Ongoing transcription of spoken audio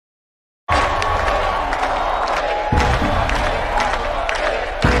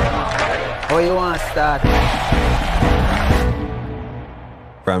How you want to start?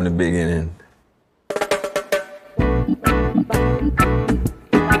 From the beginning.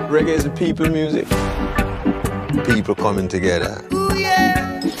 Reggae is a people music. People coming together. Ooh,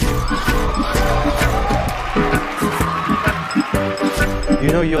 yeah. You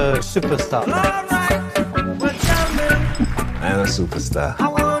know you're a superstar. All right, well, jam it. I am a superstar. I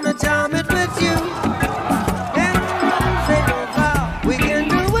wanna jam it with you. And say no vow. We can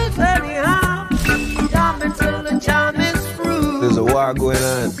do it anyhow. Jam it till the jam is through. There's a war going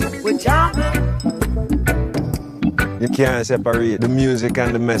on. We're jamming. You can't separate the music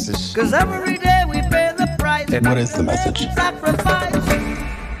and the message. 'Cause every day we pay the price. And what is the message? Sacrifice.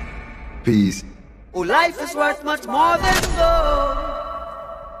 Peace. Oh, life is worth much more than gold.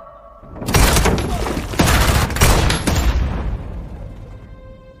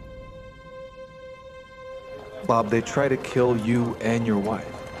 Bob, they try to kill you and your wife.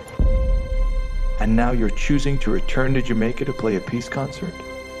 And now you're choosing to return to Jamaica to play a peace concert?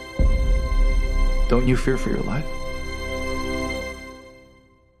 Don't you fear for your life?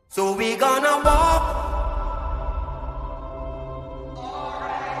 So we gonna walk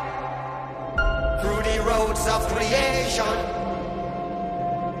through the roads of creation.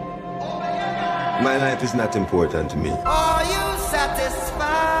 My life is not important to me. Are you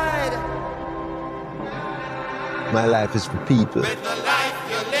satisfied My life is for people. with the life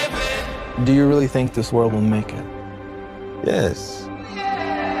you're living? Do you really think this world will make it? Yes.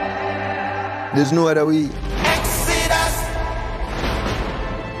 There's no other way. Exodus,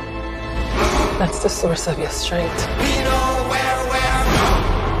 That's the source of your strength. we know where we're from.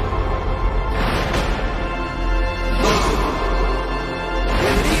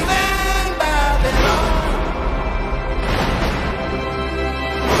 We live in Babylon.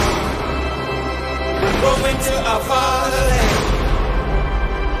 We're going to a fatherland.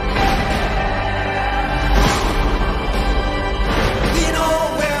 We know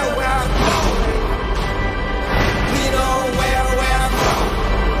where we're going. We know where we're from.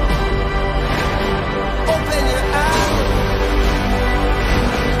 Open your eyes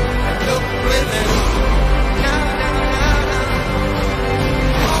and look within. Na, na, na, na.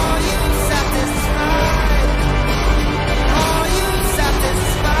 Are you satisfied? Are you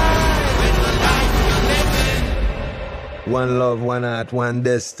satisfied with the life you're living? One love, one heart, one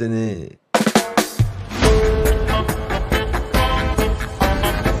destiny.